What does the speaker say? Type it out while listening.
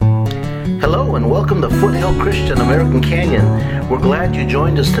Hello and welcome to Foothill Christian American Canyon. We're glad you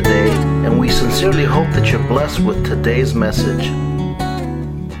joined us today, and we sincerely hope that you're blessed with today's message.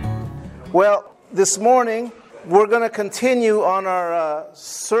 Well, this morning we're going to continue on our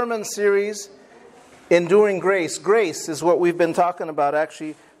sermon series, Enduring Grace. Grace is what we've been talking about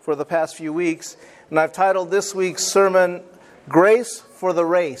actually for the past few weeks, and I've titled this week's sermon, Grace for the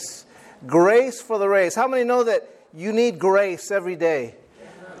Race. Grace for the race. How many know that you need grace every day?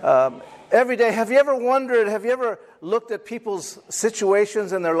 Every day. Have you ever looked at people's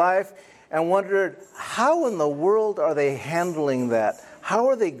situations in their life and wondered, how in the world are they handling that? How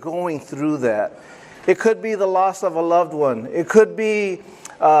are they going through that? It could be the loss of a loved one. It could be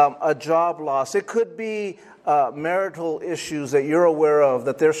a job loss. It could be marital issues that you're aware of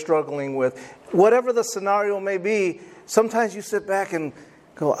that they're struggling with. Whatever the scenario may be, sometimes you sit back and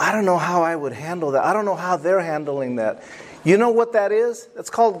go, I don't know how I would handle that. I don't know how they're handling that. You know what that is? That's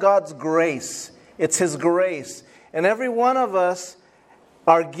called God's grace. It's His grace. And every one of us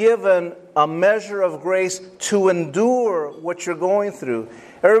are given a measure of grace to endure what you're going through.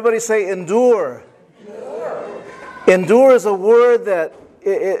 Everybody say endure. Endure. Endure is a word that,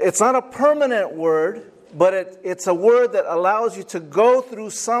 it's not a permanent word, but it's a word that allows you to go through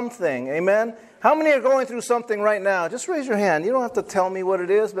something. Amen? How many are going through something right now? Just raise your hand. You don't have to tell me what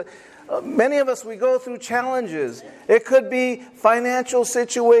it is, but many of us, we go through challenges. It could be financial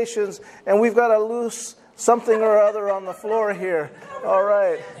situations, and we've got to lose something or other on the floor here. All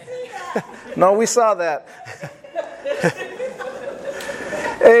right. No, we saw that.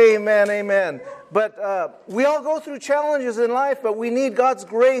 Amen, amen. But we all go through challenges in life, but we need God's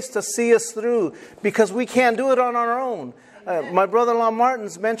grace to see us through because we can't do it on our own. My brother-in-law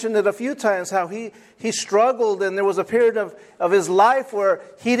Martin's mentioned it a few times, how he struggled, and there was a period of his life where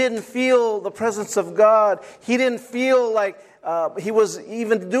he didn't feel the presence of God. He didn't feel like he was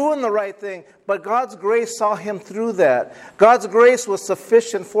even doing the right thing, but God's grace saw him through that. God's grace was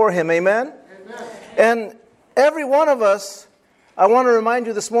sufficient for him. Amen? Amen. And every one of us, I want to remind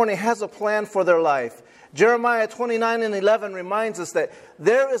you this morning, has a plan for their life. Jeremiah 29:11 reminds us that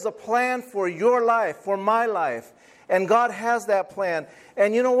there is a plan for your life, for my life. And God has that plan.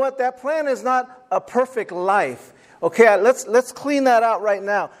 And you know what? That plan is not a perfect life. Okay, let's clean that out right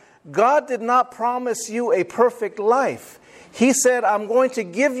now. God did not promise you a perfect life. He said, I'm going to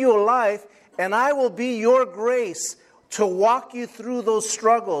give you a life, and I will be your grace to walk you through those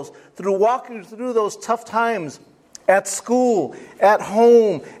struggles, through walking through those tough times at school, at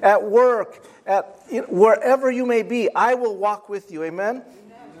home, at work, wherever you may be. I will walk with you. Amen?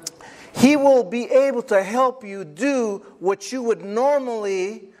 He will be able to help you do what you would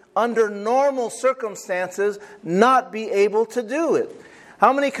normally, under normal circumstances, not be able to do it.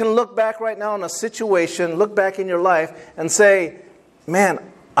 How many can look back right now on a situation, look back in your life and say, man,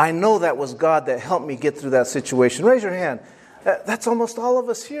 I know that was God that helped me get through that situation? Raise your hand. That's almost all of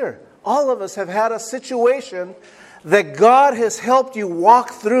us here. All of us have had a situation that God has helped you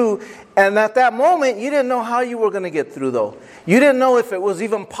walk through, and at that moment, you didn't know how you were going to get through, though. You didn't know if it was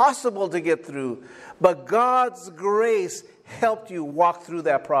even possible to get through. But God's grace helped you walk through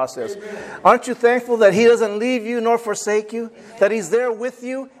that process. Amen. Aren't you thankful that He doesn't leave you nor forsake you? Amen. That He's there with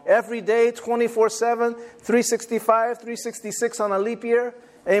you every day, 24/7, 365, 366 on a leap year?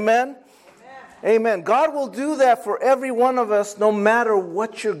 Amen? Amen. Amen. God will do that for every one of us, no matter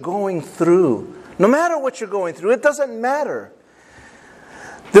what you're going through. No matter what you're going through, it doesn't matter.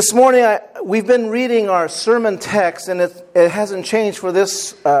 This morning, we've been reading our sermon text, and it hasn't changed for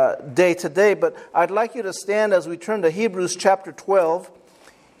this day today, but I'd like you to stand as we turn to Hebrews chapter 12.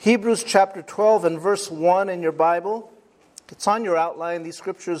 Hebrews chapter 12 and verse 1 in your Bible. It's on your outline. These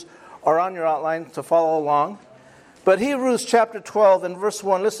scriptures are on your outline to follow along. But Hebrews chapter 12 and verse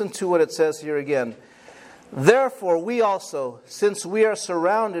 1, listen to what it says here again. Therefore, we also, since we are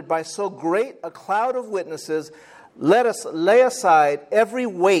surrounded by so great a cloud of witnesses, let us lay aside every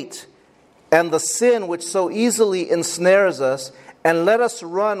weight and the sin which so easily ensnares us, and let us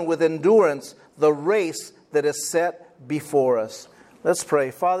run with endurance the race that is set before us. Let's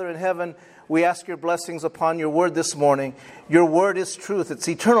pray. Father in heaven, we ask your blessings upon your word this morning. Your word is truth. It's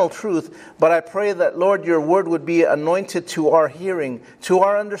eternal truth. But I pray that, Lord, your word would be anointed to our hearing, to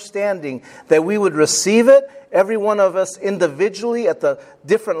our understanding, that we would receive it, every one of us individually at the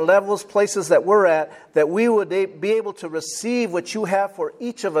different levels, places that we're at, that we would be able to receive what you have for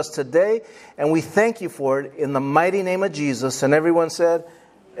each of us today. And we thank you for it in the mighty name of Jesus. And everyone said,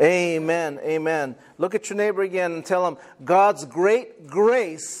 amen, amen. Look at your neighbor again and tell him, God's great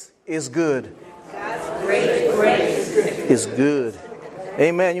grace is good. God's great grace is good.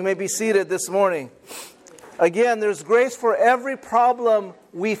 Amen. You may be seated this morning. Again, there's grace for every problem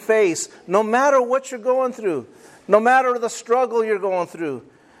we face, no matter what you're going through, no matter the struggle you're going through,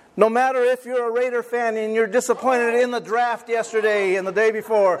 no matter if you're a Raider fan and you're disappointed in the draft yesterday and the day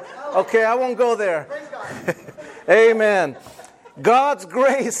before. Okay, I won't go there. Amen. God's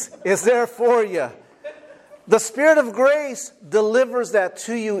grace is there for you. The Spirit of grace delivers that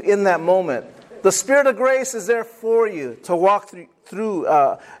to you in that moment. The Spirit of grace is there for you to walk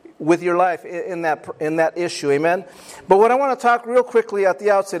through with your life in that issue. Amen? But what I want to talk real quickly at the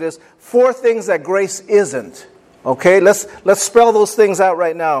outset is 4 things that grace isn't. Okay? Let's spell those things out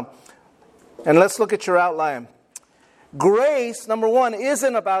right now. And let's look at your outline. Grace, number 1,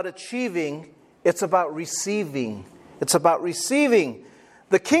 isn't about achieving. It's about receiving. It's about receiving.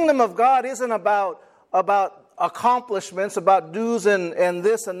 The kingdom of God isn't about accomplishments, about do's and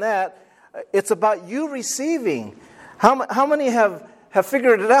this and that. It's about you receiving. How many have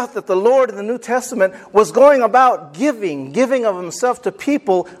figured it out that the Lord in the New Testament was going about giving of himself to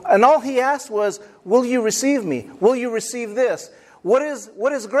people, and all he asked was, will you receive me? Will you receive this? What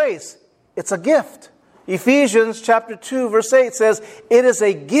is grace? It's a gift. Ephesians chapter 2 verse 8 says, it is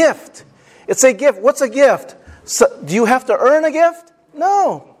a gift. It's a gift. What's a gift? So, do you have to earn a gift?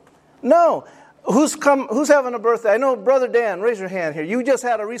 No. Who's having a birthday? I know Brother Dan, raise your hand here. You just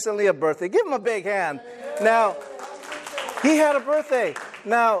had recently a birthday. Give him a big hand. Now, he had a birthday.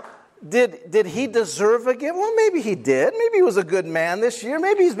 Now, did he deserve a gift? Well, maybe he did. Maybe he was a good man this year.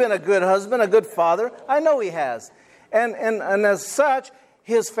 Maybe he's been a good husband, a good father. I know he has. And as such,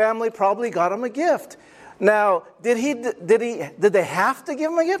 his family probably got him a gift. Now, did they have to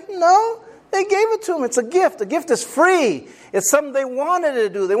give him a gift? No. They gave it to him. It's a gift. A gift is free. It's something they wanted to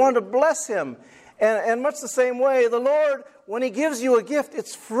do. They wanted to bless him. And much the same way, the Lord, when he gives you a gift,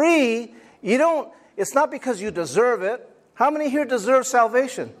 it's free. It's not because you deserve it. How many here deserve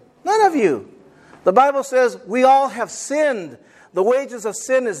salvation? None of you. The Bible says we all have sinned. The wages of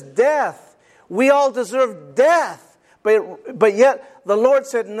sin is death. We all deserve death. But yet the Lord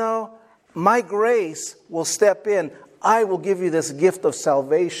said, no, my grace will step in. I will give you this gift of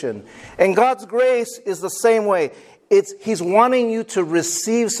salvation. And God's grace is the same way. He's wanting you to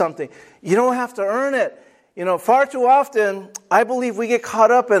receive something. You don't have to earn it. Far too often, I believe we get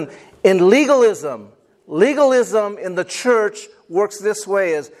caught up in legalism. Legalism in the church works this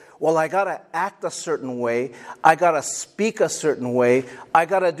way is, well, I got to act a certain way. I got to speak a certain way. I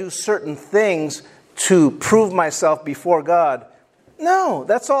got to do certain things to prove myself before God. No,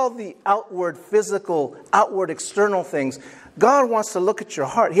 that's all the outward physical, outward external things. God wants to look at your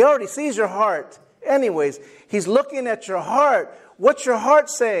heart. He already sees your heart. Anyways, He's looking at your heart. What's your heart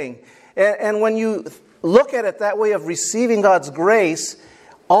saying? And when you look at it that way of receiving God's grace,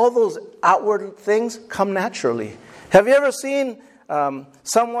 all those outward things come naturally. Have you ever seen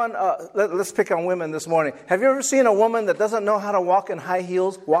someone, let's pick on women this morning. Have you ever seen a woman that doesn't know how to walk in high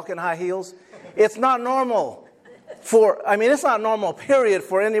heels? It's not normal. It's not normal, period,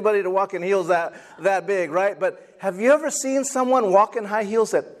 for anybody to walk in heels that big, right? But have you ever seen someone walk in high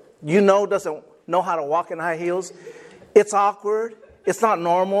heels that doesn't know how to walk in high heels? It's awkward. It's not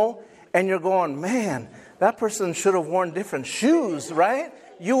normal. And you're going, man, that person should have worn different shoes, right?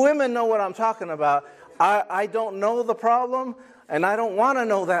 You women know what I'm talking about. I don't know the problem, and I don't want to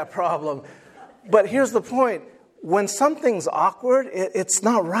know that problem. But here's the point. When something's awkward, it's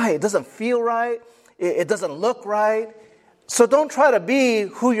not right. It doesn't feel right. It doesn't look right. So don't try to be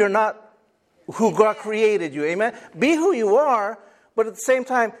who you're not, who God created you. Amen? Be who you are, but at the same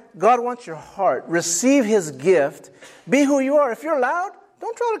time, God wants your heart. Receive His gift. Be who you are. If you're loud,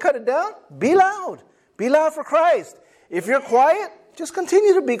 don't try to cut it down. Be loud. Be loud for Christ. If you're quiet, just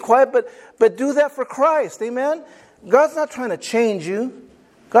continue to be quiet, but do that for Christ. Amen? God's not trying to change you.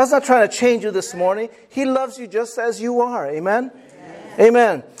 God's not trying to change you this morning. He loves you just as you are. Amen?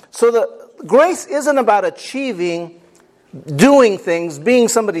 Amen. So the grace isn't about achieving, doing things, being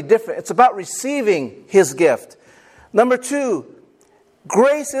somebody different. It's about receiving His gift. Number 2,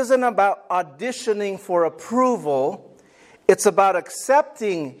 grace isn't about auditioning for approval. It's about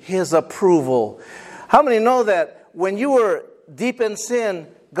accepting His approval. How many know that when you were deep in sin,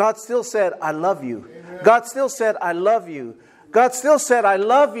 God still said, I love you. Amen. God still said, I love you. God still said, I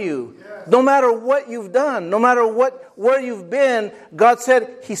love you. Yes. No matter what you've done, no matter where you've been, God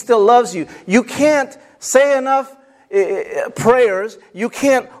said He still loves you. You can't say enough prayers. You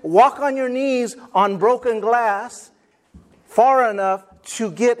can't walk on your knees on broken glass far enough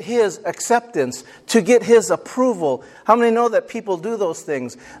to get His acceptance, to get His approval. How many know that people do those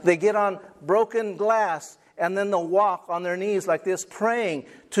things? They get on broken glass and then they'll walk on their knees like this, praying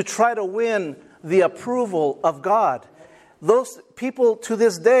to try to win the approval of God. Those people to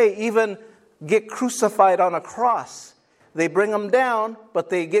this day even get crucified on a cross. They bring them down, but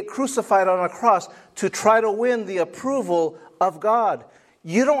they get crucified on a cross to try to win the approval of God.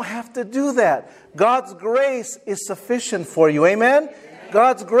 You don't have to do that. God's grace is sufficient for you. Amen?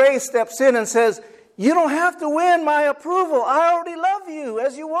 God's grace steps in and says, you don't have to win my approval. I already love you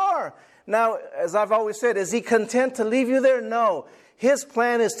as you are. Now, as I've always said, is He content to leave you there? No. His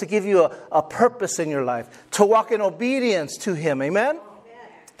plan is to give you a purpose in your life, to walk in obedience to Him. Amen?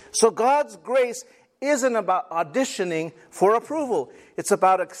 So God's grace isn't about auditioning for approval. It's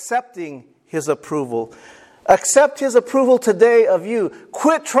about accepting His approval. Accept His approval today of you.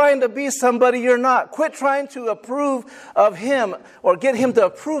 Quit trying to be somebody you're not. Quit trying to approve of Him or get Him to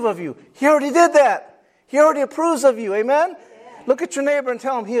approve of you. He already did that. He already approves of you. Amen? Look at your neighbor and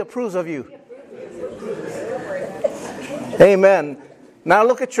tell him He approves of you. Amen. Now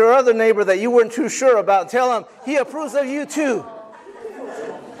look at your other neighbor that you weren't too sure about. Tell him He approves of you too.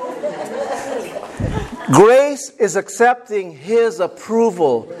 Grace is accepting His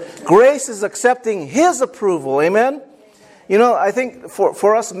approval. Grace is accepting His approval. Amen? You know, I think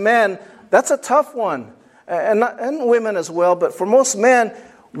for us men, that's a tough one. And women as well. But for most men,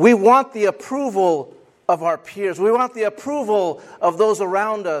 we want the approval of our peers. We want the approval of those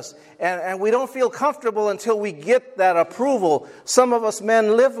around us. And we don't feel comfortable until we get that approval. Some of us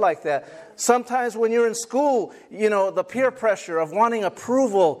men live like that. Sometimes when you're in school, you know, the peer pressure of wanting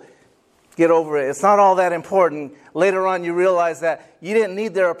approval, get over it. It's not all that important. Later on, you realize that you didn't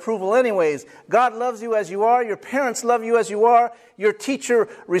need their approval anyways. God loves you as you are. Your parents love you as you are. Your teacher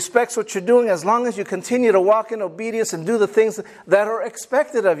respects what you're doing as long as you continue to walk in obedience and do the things that are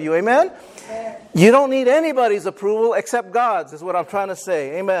expected of you. Amen? You don't need anybody's approval except God's, is what I'm trying to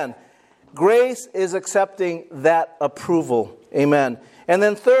say. Amen. Grace is accepting that approval. Amen. And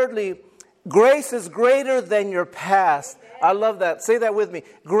then thirdly, grace is greater than your past. I love that. Say that with me.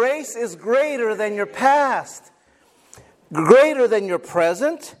 Grace is greater than your past, greater than your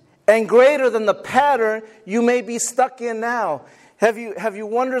present, and greater than the pattern you may be stuck in now. Have you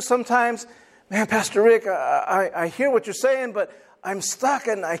wondered sometimes, man, Pastor Rick, I hear what you're saying, but I'm stuck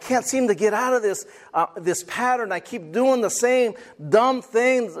and I can't seem to get out of this pattern. I keep doing the same dumb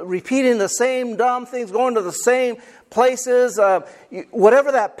things, repeating the same dumb things, going to the same places,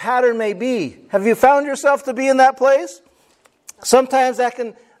 whatever that pattern may be. Have you found yourself to be in that place? Sometimes that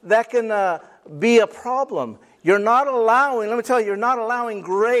can be a problem. You're not allowing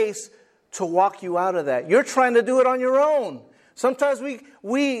grace to walk you out of that. You're trying to do it on your own. Sometimes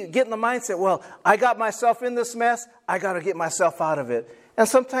we get in the mindset, well, I got myself in this mess, I got to get myself out of it. And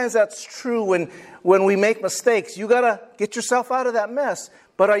sometimes that's true when we make mistakes. You got to get yourself out of that mess.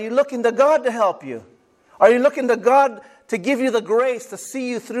 But are you looking to God to help you? Are you looking to God to give you the grace to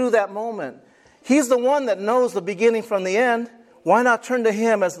see you through that moment? He's the one that knows the beginning from the end. Why not turn to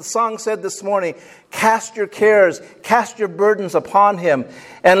Him, as the song said this morning, cast your cares, cast your burdens upon Him,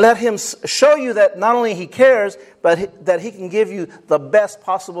 and let Him show you that not only He cares, but that He can give you the best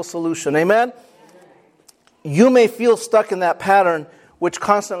possible solution. Amen? You may feel stuck in that pattern, which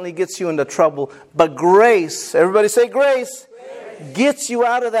constantly gets you into trouble, but grace, everybody say grace, gets you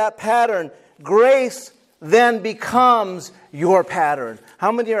out of that pattern. Grace then becomes your pattern.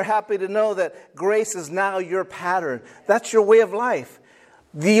 How many are happy to know that grace is now your pattern? That's your way of life.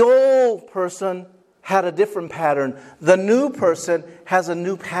 The old person had a different pattern. The new person has a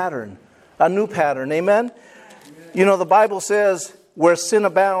new pattern. A new pattern. Amen? You know, the Bible says, where sin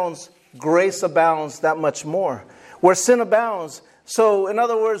abounds, grace abounds that much more. Where sin abounds. So, in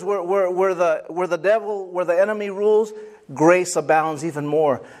other words, where the enemy rules, grace abounds even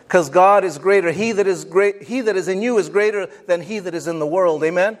more. Because God is greater. He that is in you is greater than he that is in the world.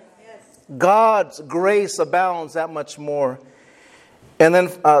 Amen? Yes. God's grace abounds that much more. And then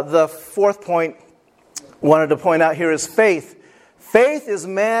the fourth point I wanted to point out here is faith. Faith is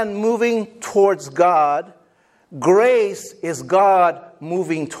man moving towards God. Grace is God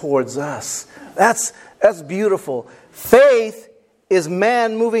moving towards us. That's beautiful. Faith is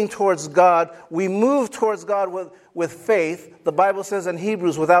man moving towards God. We move towards God with faith. The Bible says in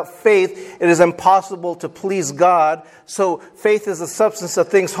Hebrews, without faith, it is impossible to please God. So faith is the substance of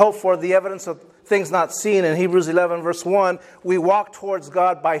things hoped for, the evidence of things not seen. In Hebrews 11, verse 1, we walk towards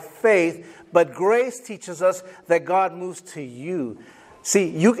God by faith, but grace teaches us that God moves to you.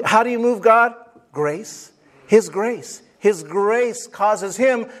 See, how do you move God? Grace. His grace. His grace causes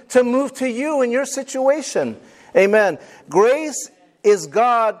Him to move to you in your situation. Amen. Grace is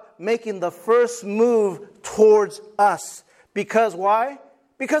God making the first move towards us. Because why?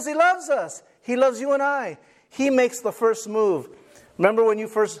 Because He loves us. He loves you and I. He makes the first move. Remember when you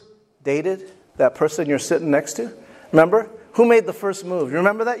first dated that person you're sitting next to? Remember? Who made the first move? You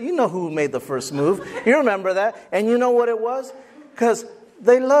remember that? You know who made the first move. You remember that. And you know what it was? Because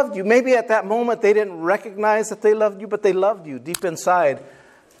they loved you. Maybe at that moment they didn't recognize that they loved you, but they loved you deep inside.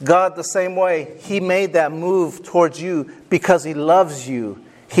 God the same way. He made that move towards you because He loves you.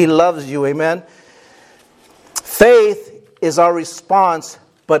 He loves you. Amen? Faith is our response,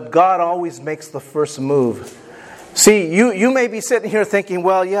 but God always makes the first move. See, you may be sitting here thinking,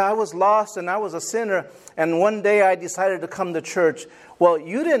 well, yeah, I was lost and I was a sinner, and one day I decided to come to church. Well,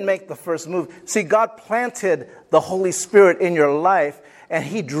 you didn't make the first move. See, God planted the Holy Spirit in your life, and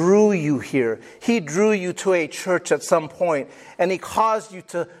He drew you here. He drew you to a church at some point, and He caused you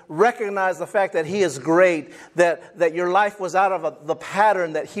to recognize the fact that He is great, that your life was out of the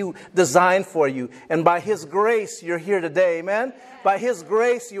pattern that He designed for you. And by His grace, you're here today, amen? By His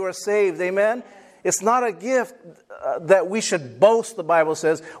grace, you are saved, amen? It's not a gift that we should boast, the Bible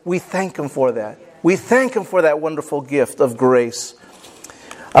says. We thank Him for that. We thank Him for that wonderful gift of grace.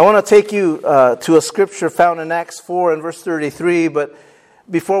 I want to take you to a scripture found in Acts 4 and verse 33, but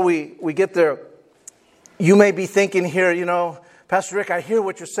before we get there, you may be thinking here, you know, Pastor Rick, I hear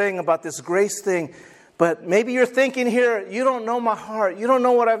what you're saying about this grace thing, but maybe you're thinking here, you don't know my heart, you don't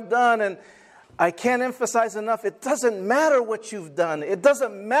know what I've done, and I can't emphasize enough, it doesn't matter what you've done. It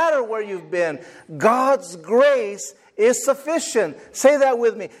doesn't matter where you've been. God's grace is sufficient. Say that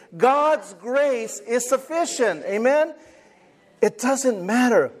with me. God's grace is sufficient. Amen? It doesn't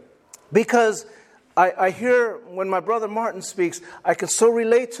matter. Because I hear when my brother Martin speaks, I can so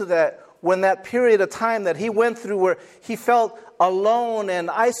relate to that. When that period of time that he went through where he felt alone and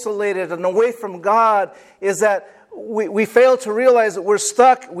isolated and away from God, is that we fail to realize that we're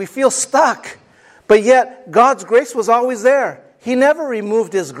stuck. We feel stuck. But yet, God's grace was always there. He never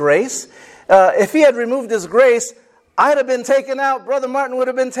removed His grace. If He had removed His grace, I'd have been taken out. Brother Martin would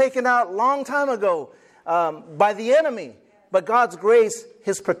have been taken out a long time ago by the enemy. But God's grace,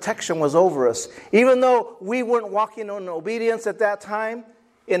 His protection was over us. Even though we weren't walking in obedience at that time,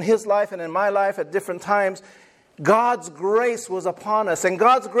 in his life and in my life at different times, God's grace was upon us. And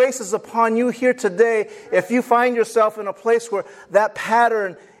God's grace is upon you here today if you find yourself in a place where that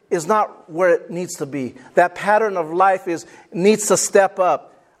pattern is not where it needs to be. That pattern of life needs to step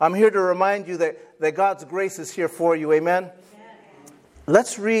up. I'm here to remind you that God's grace is here for you. Amen? Amen.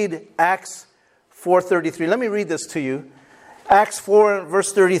 Let's read Acts 4:33. Let me read this to you. Acts 4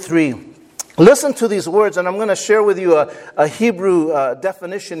 verse 33. Listen to these words, and I'm going to share with you a Hebrew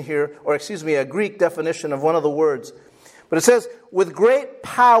definition here, or a Greek definition of one of the words. But it says, with great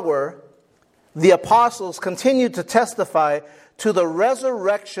power, the apostles continued to testify to the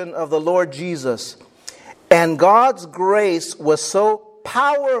resurrection of the Lord Jesus. And God's grace was so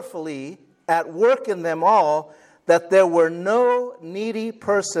powerfully at work in them all that there were no needy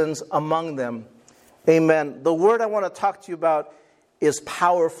persons among them. Amen. The word I want to talk to you about is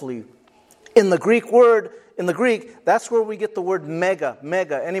powerfully. In the Greek, that's where we get the word mega.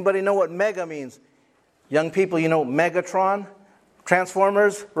 Mega. Anybody know what mega means? Young people, you know Megatron?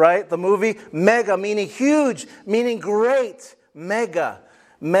 Transformers, right? The movie. Mega meaning huge, meaning great. Mega.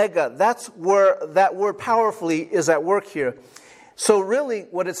 Mega. That's where that word powerfully is at work here. So really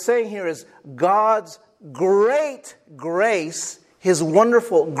what it's saying here is God's great grace, His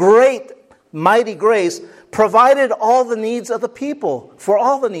wonderful, great, mighty grace, provided all the needs of the people, for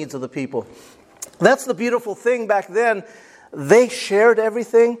all the needs of the people. That's the beautiful thing back then. They shared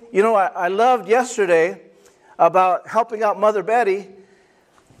everything. You know, I loved yesterday about helping out Mother Betty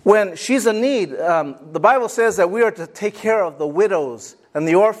when she's in need. The Bible says that we are to take care of the widows and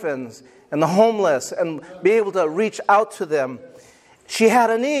the orphans and the homeless and be able to reach out to them. She had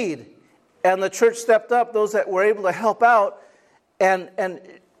a need, and the church stepped up, those that were able to help out, and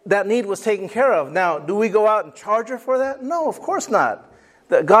that need was taken care of. Now, do we go out and charge her for that? No, of course not.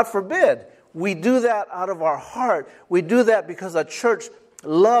 God forbid. We do that out of our heart. We do that because a church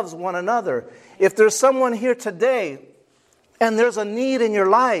loves one another. If there's someone here today and there's a need in your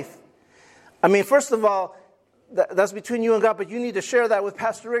life, I mean, first of all, that's between you and God, but you need to share that with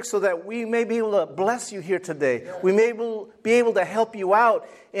Pastor Rick so that we may be able to bless you here today. We may be able to help you out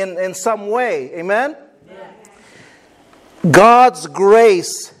in some way. Amen? God's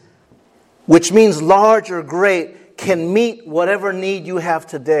grace, which means large or great, can meet whatever need you have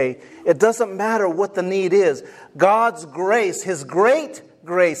today. It doesn't matter what the need is. God's grace, His great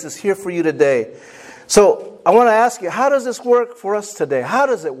grace, is here for you today. So I want to ask you, how does this work for us today? How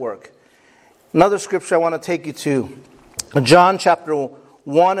does it work? Another scripture I want to take you to, John chapter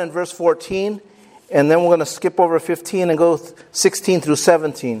 1 and verse 14, and then we're going to skip over 15 and go 16 through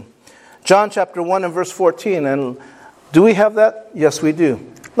 17. John chapter 1 and verse 14, and do we have that? Yes, we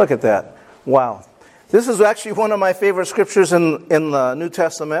do. Look at that. Wow. This is actually one of my favorite scriptures in the New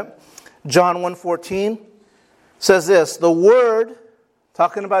Testament. John 1:14 says this, "The Word,"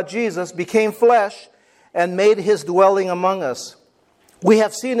 talking about Jesus, "became flesh and made his dwelling among us. We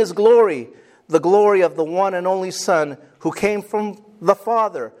have seen his glory, the glory of the one and only Son who came from the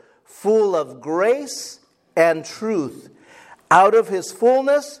Father, full of grace and truth. Out of his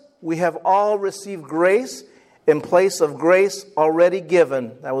fullness we have all received grace in place of grace already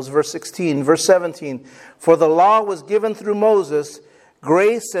given." That was verse 16. Verse 17, "For the law was given through Moses,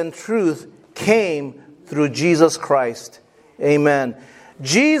 grace and truth came through Jesus Christ." Amen.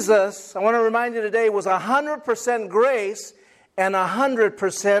 Jesus, I want to remind you today, was 100% grace and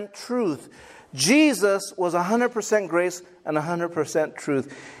 100% truth. Jesus was 100% grace and 100%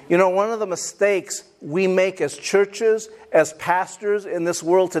 truth. You know, one of the mistakes we make as churches, as pastors in this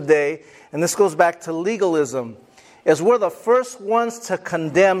world today, and this goes back to legalism, is we're the first ones to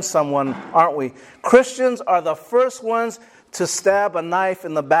condemn someone, aren't we? Christians are the first ones to stab a knife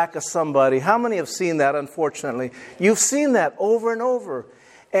in the back of somebody. How many have seen that, unfortunately? You've seen that over and over.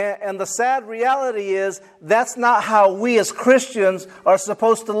 And the sad reality is that's not how we as Christians are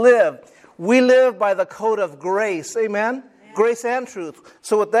supposed to live. We live by the code of grace. Amen? Grace and truth.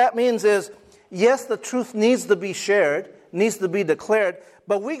 So what that means is, yes, the truth needs to be shared, needs to be declared,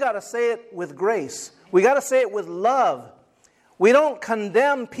 but we got to say it with grace. We got to say it with love. We don't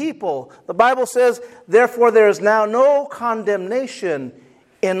condemn people. The Bible says, "Therefore there is now no condemnation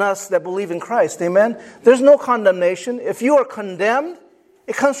in us that believe in Christ." Amen? There's no condemnation. If you are condemned,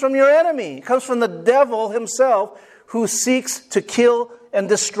 it comes from your enemy. It comes from the devil himself who seeks to kill and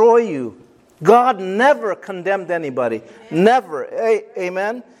destroy you. God never condemned anybody. Never.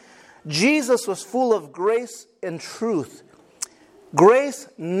 Amen? Jesus was full of grace and truth. Grace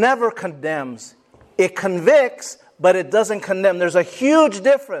never condemns. It convicts, but it doesn't condemn. There's a huge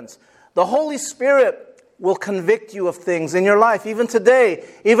difference. The Holy Spirit will convict you of things in your life. Even today,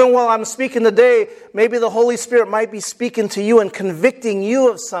 even while I'm speaking today, maybe the Holy Spirit might be speaking to you and convicting you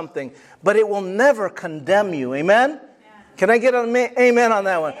of something, but it will never condemn you. Amen? Can I get an amen on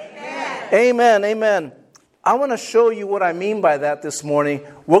that one? Amen. Amen. I want to show you what I mean by that this morning.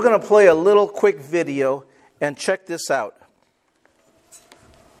 We're going to play a little quick video and check this out.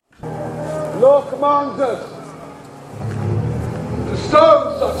 Law commands us to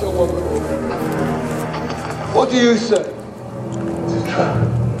stone such a woman. What do you say? It's a trap.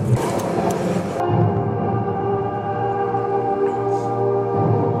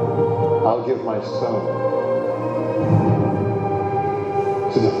 I'll give my son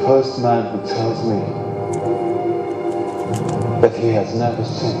to the first man who tells me that he has never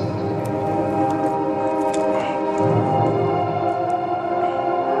sinned.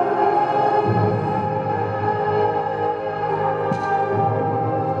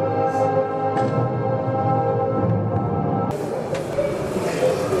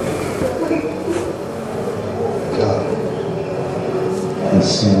 And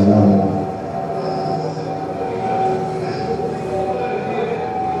sin no more.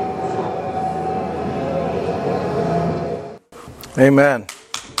 Amen.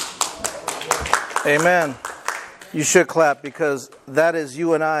 Amen. You should clap because that is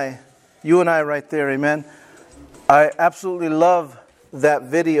you and I. You and I right there. Amen. I absolutely love that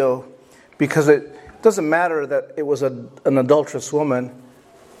video because it doesn't matter that it was an adulterous woman.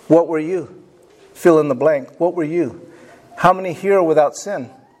 What were you? Fill in the blank. What were you? How many here are without sin?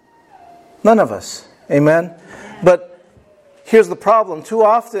 None of us. Amen. But here's the problem. Too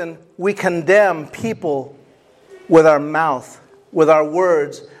often we condemn people with our mouth, with our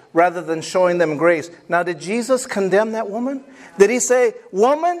words, rather than showing them grace. Now, did Jesus condemn that woman? Did he say,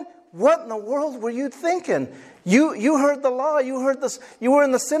 "Woman, what in the world were you thinking? You heard the law, you heard this, you were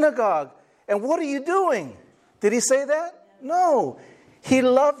in the synagogue, and what are you doing?" Did he say that? No. He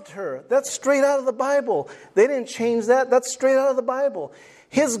loved her. That's straight out of the Bible. They didn't change that. That's straight out of the Bible.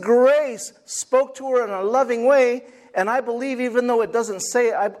 His grace spoke to her in a loving way, and I believe, even though it doesn't say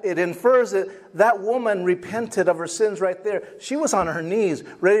it, it infers it, that woman repented of her sins right there. She was on her knees,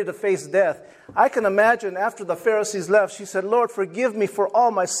 ready to face death. I can imagine after the Pharisees left, she said, "Lord, forgive me for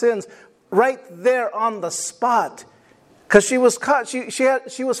all my sins," right there on the spot. Because she was caught.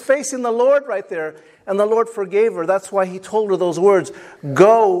 She was facing the Lord right there, and the Lord forgave her. That's why he told her those words,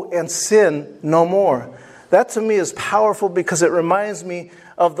 "Go and sin no more." That to me is powerful because it reminds me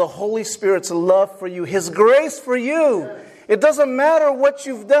of the Holy Spirit's love for you, His grace for you. It doesn't matter what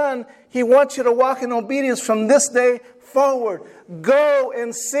you've done. He wants you to walk in obedience from this day forward. Go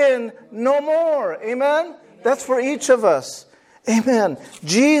and sin no more. Amen? That's for each of us. Amen.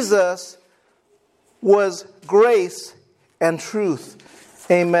 Jesus was grace and truth.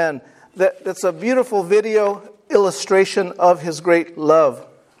 Amen. that's a beautiful video illustration of His great love.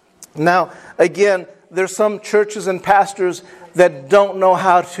 Now, again, there's some churches and pastors that don't know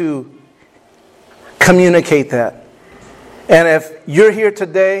how to communicate that. And if you're here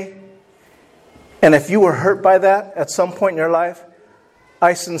today, and if you were hurt by that at some point in your life,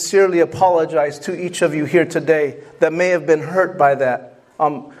 I sincerely apologize to each of you here today that may have been hurt by that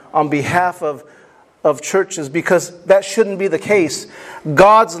on behalf of churches, because that shouldn't be the case.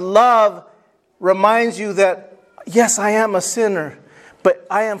 God's love reminds you that, yes, I am a sinner, but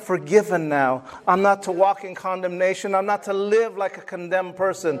I am forgiven now. I'm not to walk in condemnation. I'm not to live like a condemned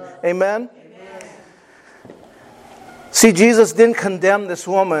person. Amen? See, Jesus didn't condemn this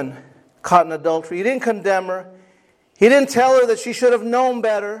woman caught in adultery. He didn't condemn her. He didn't tell her that she should have known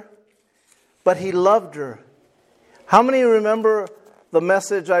better, but He loved her. How many remember the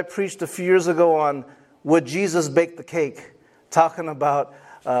message I preached a few years ago on would Jesus bake the cake? Talking about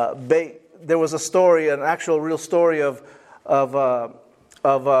there was a story, an actual real story of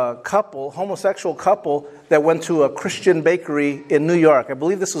a couple, homosexual couple that went to a Christian bakery in New York. I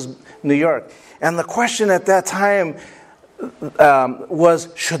believe this was New York. And the question at that time was,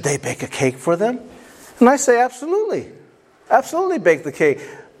 should they bake a cake for them? And I say, absolutely. Absolutely bake the cake.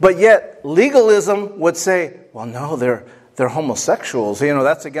 But yet, legalism would say, well, no, they're homosexuals. You know,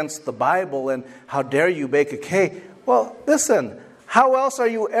 that's against the Bible, and how dare you bake a cake? Well, listen, how else are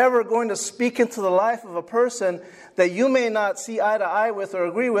you ever going to speak into the life of a person that you may not see eye to eye with or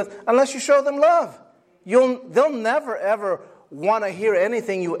agree with unless you show them love? They'll never, ever want to hear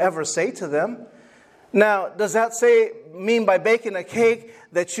anything you ever say to them. Now, does that mean by baking a cake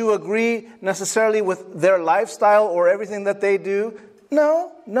that you agree necessarily with their lifestyle or everything that they do?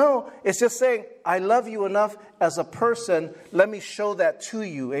 No. It's just saying, I love you enough as a person. Let me show that to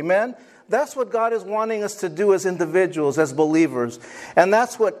you. Amen? That's what God is wanting us to do as individuals, as believers. And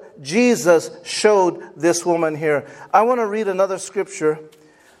that's what Jesus showed this woman here. I want to read another scripture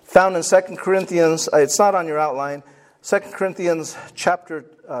found in 2 Corinthians. It's not on your outline. 2 Corinthians chapter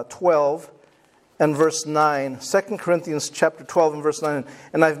 12 and verse 9. 2 Corinthians chapter 12 and verse 9.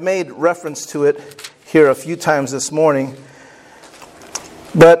 And I've made reference to it here a few times this morning.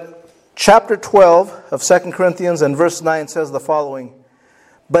 But chapter 12 of 2 Corinthians and verse 9 says the following.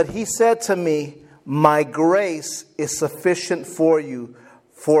 But He said to me, my grace is sufficient for you,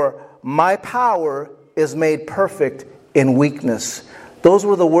 for my power is made perfect in weakness. Those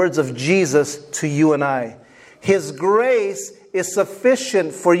were the words of Jesus to you and I. His grace is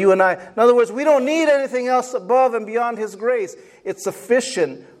sufficient for you and I. In other words, we don't need anything else above and beyond His grace. It's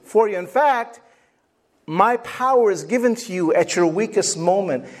sufficient for you. In fact, my power is given to you at your weakest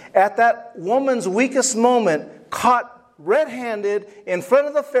moment. At that woman's weakest moment, caught red-handed in front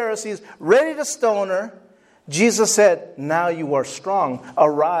of the Pharisees, ready to stone her, Jesus said, now you are strong.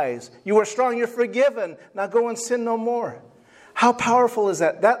 Arise. You are strong. You're forgiven. Now go and sin no more. How powerful is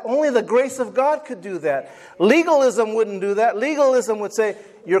that? That only the grace of God could do that. Legalism wouldn't do that. Legalism would say,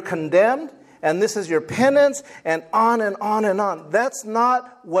 you're condemned, and this is your penance, and on and on and on. That's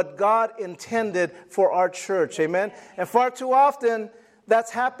not what God intended for our church. Amen? And far too often,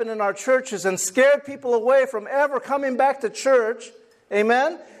 that's happened in our churches and scared people away from ever coming back to church.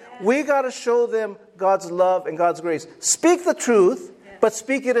 Amen? We got to show them God's love and God's grace. Speak the truth, but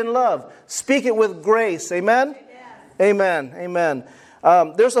speak it in love. Speak it with grace. Amen? Amen. Amen.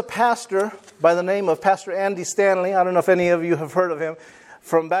 There's a pastor by the name of Pastor Andy Stanley. I don't know if any of you have heard of him,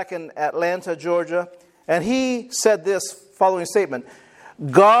 from back in Atlanta, Georgia. And he said this following statement.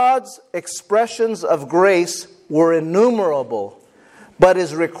 God's expressions of grace were innumerable, but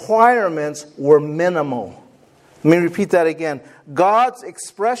His requirements were minimal. Let me repeat that again. God's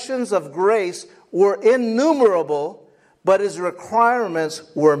expressions of grace were innumerable, but His requirements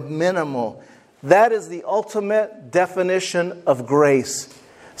were minimal. That is the ultimate definition of grace.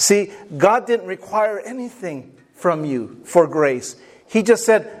 See, God didn't require anything from you for grace. He just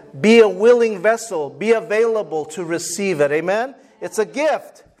said, be a willing vessel, be available to receive it. Amen? It's a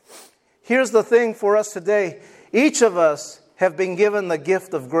gift. Here's the thing for us today. Each of us have been given the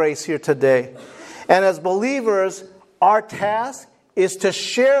gift of grace here today. And as believers, our task is to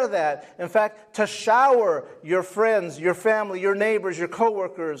share that. In fact, to shower your friends, your family, your neighbors, your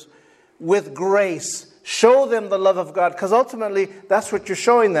coworkers with grace. Show them the love of God, because ultimately that's what you're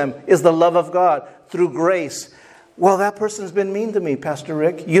showing them, is the love of God through grace. Well, that person's been mean to me, Pastor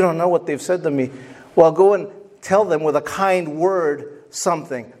Rick. You don't know what they've said to me. Well, go and tell them with a kind word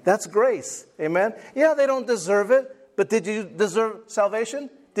something. That's grace. Amen? Yeah, they don't deserve it, but did you deserve salvation?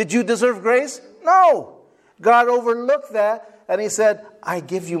 Did you deserve grace? No. God overlooked that, and He said, I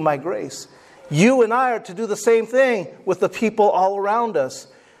give you my grace. You and I are to do the same thing with the people all around us.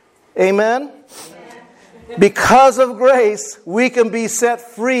 Amen? Because of grace, we can be set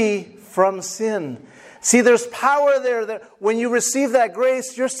free from sin. See, there's power there. When you receive that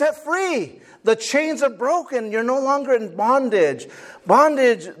grace, you're set free. The chains are broken. You're no longer in bondage.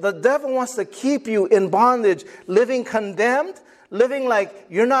 Bondage, the devil wants to keep you in bondage, living condemned, living like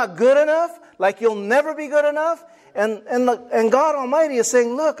you're not good enough, like you'll never be good enough. And God Almighty is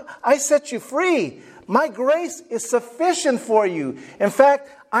saying, look, I set you free. My grace is sufficient for you. In fact,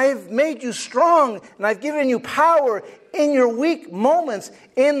 I've made you strong, and I've given you power in your weak moments,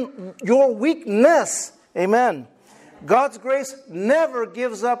 in your weakness. Amen. God's grace never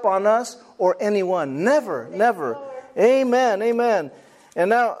gives up on us or anyone. Never, never. Amen, amen. And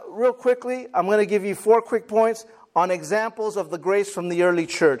now, real quickly, I'm going to give you 4 quick points on examples of the grace from the early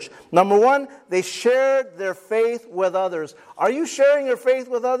church. Number 1, they shared their faith with others. Are you sharing your faith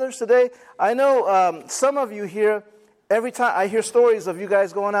with others today? I know some of you here, every time I hear stories of you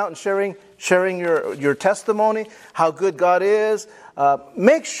guys going out and sharing your testimony, how good God is.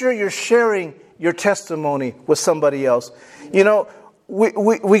 Make sure you're sharing your testimony with somebody else. You know,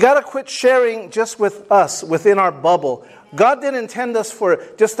 we got to quit sharing just with us, within our bubble. God didn't intend us for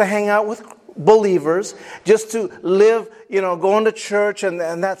just to hang out with believers, just to live, going to church and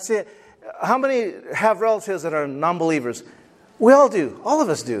that's it. How many have relatives that are non-believers? We all do. All of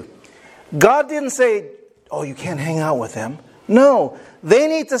us do. God didn't say, oh, you can't hang out with them. No. They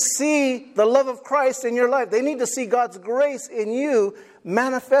need to see the love of Christ in your life. They need to see God's grace in you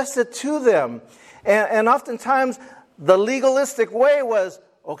manifested to them. And oftentimes, the legalistic way was,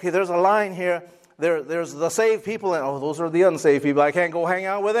 okay, there's a line here. There's the saved people, and those are the unsaved people. I can't go hang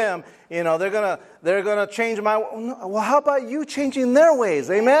out with them. They're gonna change my. Well, how about you changing their ways?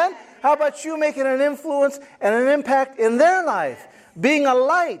 Amen. How about you making an influence and an impact in their life, being a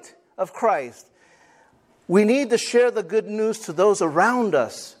light of Christ? We need to share the good news to those around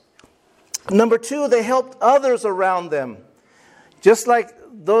us. Number 2, they helped others around them, just like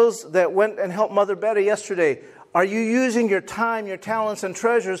those that went and helped Mother Betty yesterday. Are you using your time, your talents, and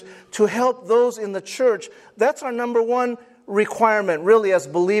treasures to help those in the church? That's our number 1 requirement, really, as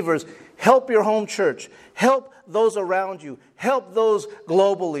believers. Help your home church. Help those around you. Help those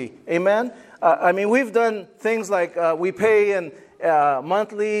globally. Amen? We've done things like we pay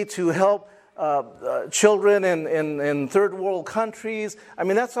monthly to help children in third world countries.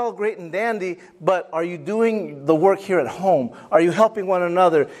 That's all great and dandy, but are you doing the work here at home? Are you helping one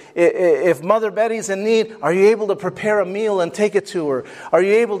another? If Mother Betty's in need, are you able to prepare a meal and take it to her? Are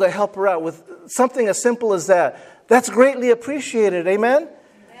you able to help her out with something as simple as that? That's greatly appreciated. Amen?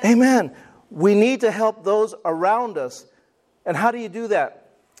 Amen. We need to help those around us. And how do you do that?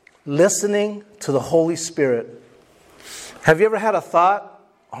 Listening to the Holy Spirit. Have you ever had a thought,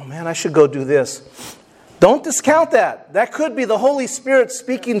 oh man, I should go do this? Don't discount that. That could be the Holy Spirit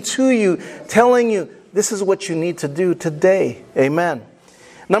speaking to you, telling you, this is what you need to do today. Amen.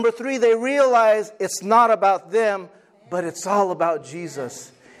 Number 3, they realize it's not about them, but it's all about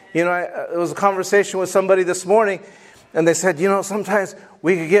Jesus. It was a conversation with somebody this morning, and they said, sometimes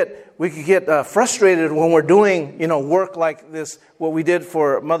we could get frustrated when we're doing, work like this, what we did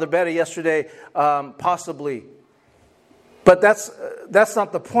for Mother Betty yesterday, possibly. But that's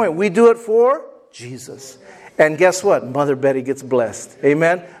not the point. We do it for Jesus. And guess what? Mother Betty gets blessed.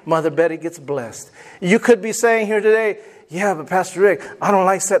 Amen? Mother Betty gets blessed. You could be saying here today, yeah, but Pastor Rick, I don't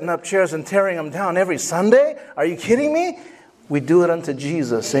like setting up chairs and tearing them down every Sunday. Are you kidding me? We do it unto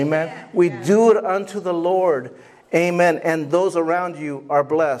Jesus. Amen? We do it unto the Lord. Amen. And those around you are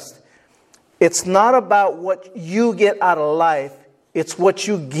blessed. It's not about what you get out of life. It's what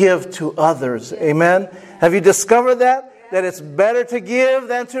you give to others. Amen? Have you discovered that? That it's better to give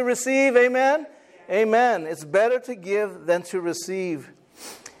than to receive. Amen? Amen. It's better to give than to receive.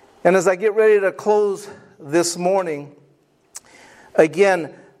 And as I get ready to close this morning,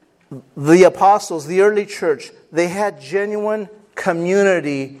 again, the apostles, the early church, they had genuine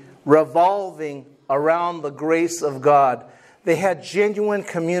community revolving around the grace of God. They had genuine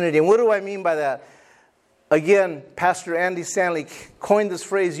community. And what do I mean by that? Again, Pastor Andy Stanley coined this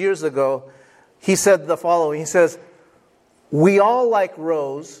phrase years ago. He said the following. He says, we all like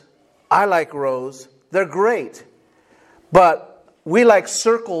Rose. I like Rose. They're great. But we like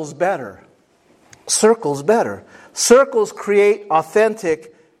circles better. Circles better. Circles create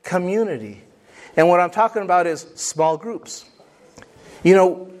authentic community. And what I'm talking about is small groups.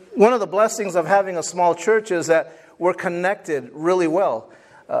 One of the blessings of having a small church is that we're connected really well.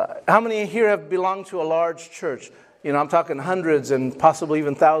 How many here have belonged to a large church? I'm talking hundreds and possibly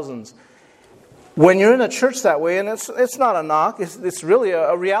even thousands. When you're in a church that way, and it's not a knock, it's really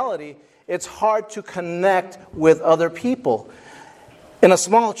a reality, it's hard to connect with other people. In a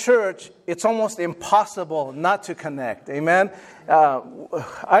small church, it's almost impossible not to connect. Amen?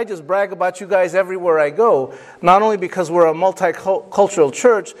 I just brag about you guys everywhere I go. Not only because we're a multicultural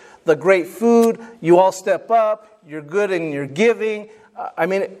church, the great food, you all step up, you're good in your giving.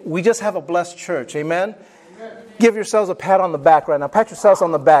 We just have a blessed church. Amen? Give yourselves a pat on the back right now. Pat yourselves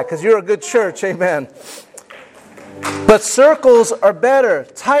on the back because you're a good church. Amen. But circles are better.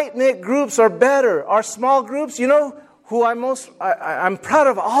 Tight-knit groups are better. Our small groups, you know who I'm proud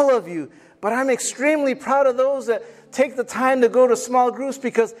of all of you, but I'm extremely proud of those that take the time to go to small groups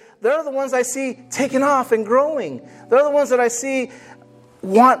because they're the ones I see taking off and growing. They're the ones that I see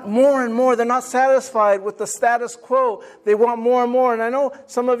want more and more. They're not satisfied with the status quo. They want more and more. And I know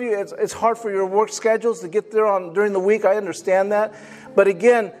some of you, it's hard for your work schedules to get there during the week. I understand that. But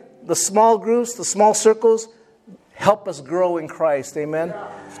again, the small groups, the small circles, help us grow in Christ. Amen?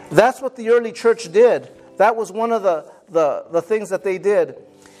 That's what the early church did. That was one of the things that they did.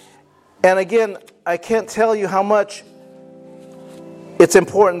 And again, I can't tell you how much it's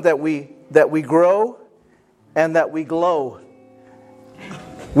important that we grow and that we glow.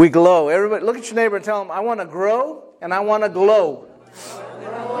 We glow. Everybody, look at your neighbor and tell them, I want to grow and I want to glow.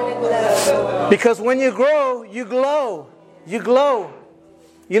 Because when you grow, you glow. You glow.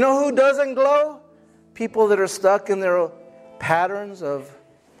 You know who doesn't glow? People that are stuck in their patterns of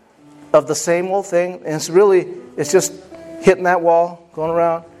the same old thing. And it's just hitting that wall, going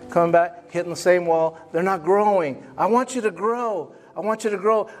around, coming back, hitting the same wall. They're not growing. I want you to grow. I want you to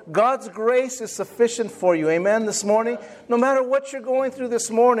grow. God's grace is sufficient for you. Amen, this morning. No matter what you're going through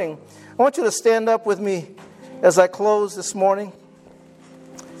this morning, I want you to stand up with me as I close this morning.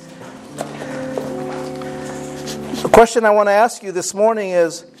 The question I want to ask you this morning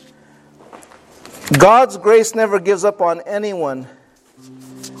is, God's grace never gives up on anyone.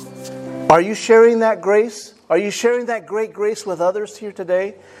 Are you sharing that grace? Are you sharing that great grace with others here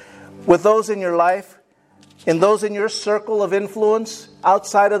today? With those in your life? And those in your circle of influence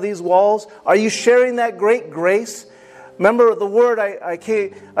outside of these walls? Are you sharing that great grace? Remember the word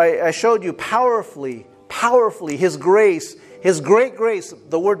I showed you, powerfully, His grace, His great grace,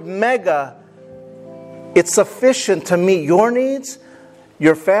 the word mega, it's sufficient to meet your needs,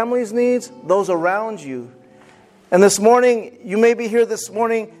 your family's needs, those around you. And this morning, you may be here this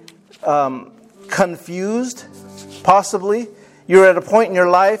morning confused, possibly. You're at a point in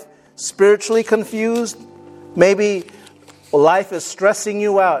your life spiritually confused. Maybe life is stressing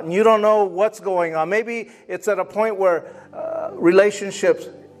you out and you don't know what's going on. Maybe it's at a point where relationships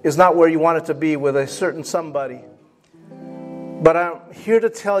is not where you want it to be with a certain somebody. But I'm here to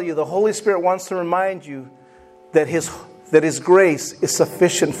tell you, the Holy Spirit wants to remind you that His grace is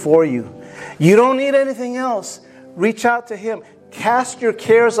sufficient for you. You don't need anything else. Reach out to Him. Cast your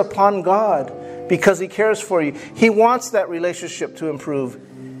cares upon God because He cares for you. He wants that relationship to improve.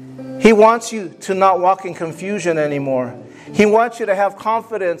 He wants you to not walk in confusion anymore. He wants you to have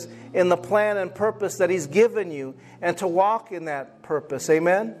confidence in the plan and purpose that He's given you and to walk in that purpose.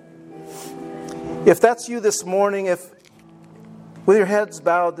 Amen? If that's you this morning, with your heads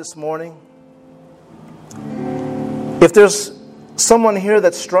bowed this morning, if there's someone here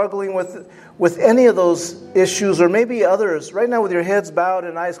that's struggling with any of those issues or maybe others, right now with your heads bowed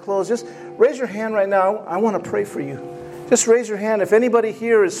and eyes closed, just raise your hand right now. I want to pray for you. Just raise your hand. If anybody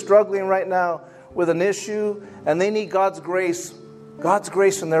here is struggling right now with an issue and they need God's grace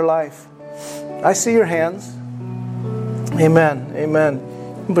in their life, I see your hands. Amen. Amen.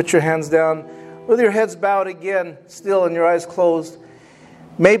 You can put your hands down with your heads bowed again, still and your eyes closed.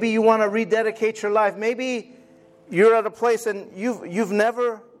 Maybe you want to rededicate your life. Maybe you're at a place and you've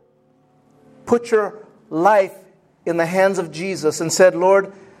never put your life in the hands of Jesus and said,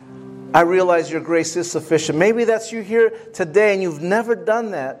 Lord, I realize your grace is sufficient. Maybe that's you here today and you've never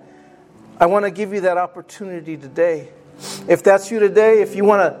done that. I want to give you that opportunity today. If that's you today, if you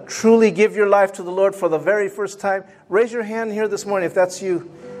want to truly give your life to the Lord for the very first time, raise your hand here this morning if that's you.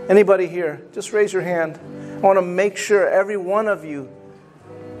 Anybody here, just raise your hand. I want to make sure every one of you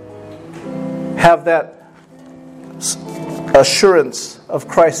have that assurance of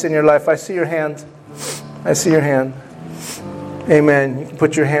Christ in your life. I see your hand. I see your hand. Amen. You can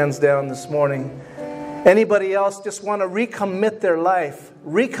put your hands down this morning. Anybody else just want to recommit their life,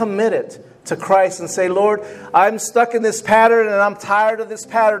 recommit it to Christ and say, Lord, I'm stuck in this pattern and I'm tired of this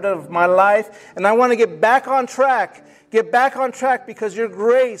pattern of my life and I want to get back on track. Get back on track because your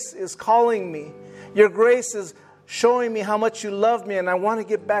grace is calling me. Your grace is showing me how much you love me and I want to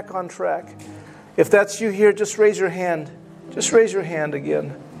get back on track. If that's you here, just raise your hand. Just raise your hand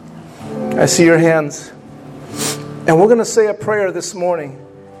again. I see your hands. And we're going to say a prayer this morning.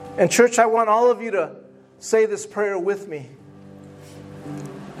 And church, I want all of you to say this prayer with me.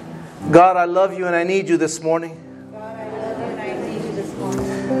 God, I love you and I need you this morning. God, I love you and I need you this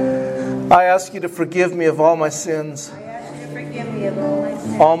morning. I ask you to forgive me of all my sins, I ask you to forgive me of all my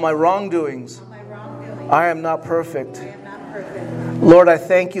sins, all my wrongdoings. all my wrongdoings. I am not perfect. I am not perfect. Lord, I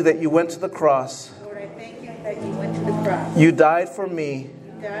thank you that you went to the cross. Lord, I thank you that you went to the cross. You died for me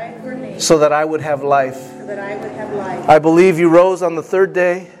You died for me so that I would have life. so that I would have life. I believe you rose on the third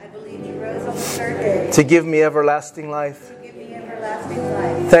day I believe you rose on the third day to give me everlasting life. to give me everlasting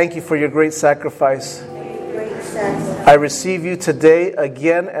life. Thank you for your great sacrifice. Thank you, great sacrifice. I receive you today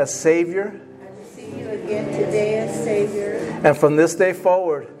again as Savior. I receive you again today as Savior. And from this day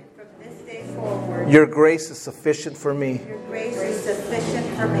forward, From this day forward, your grace is sufficient for me. your grace is sufficient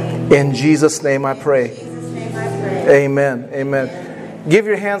for me. In Jesus' name I In pray. Jesus' name I pray. Amen. Amen. Give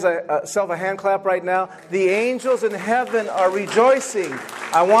your self a hand clap right now. The angels in heaven are rejoicing.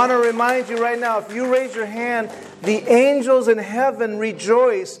 I want to remind you right now, if you raise your hand, the angels in heaven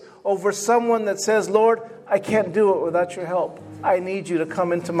rejoice over someone that says, Lord, I can't do it without your help. I need you to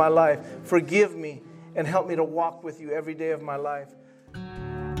come into my life. Forgive me and help me to walk with you every day of my life.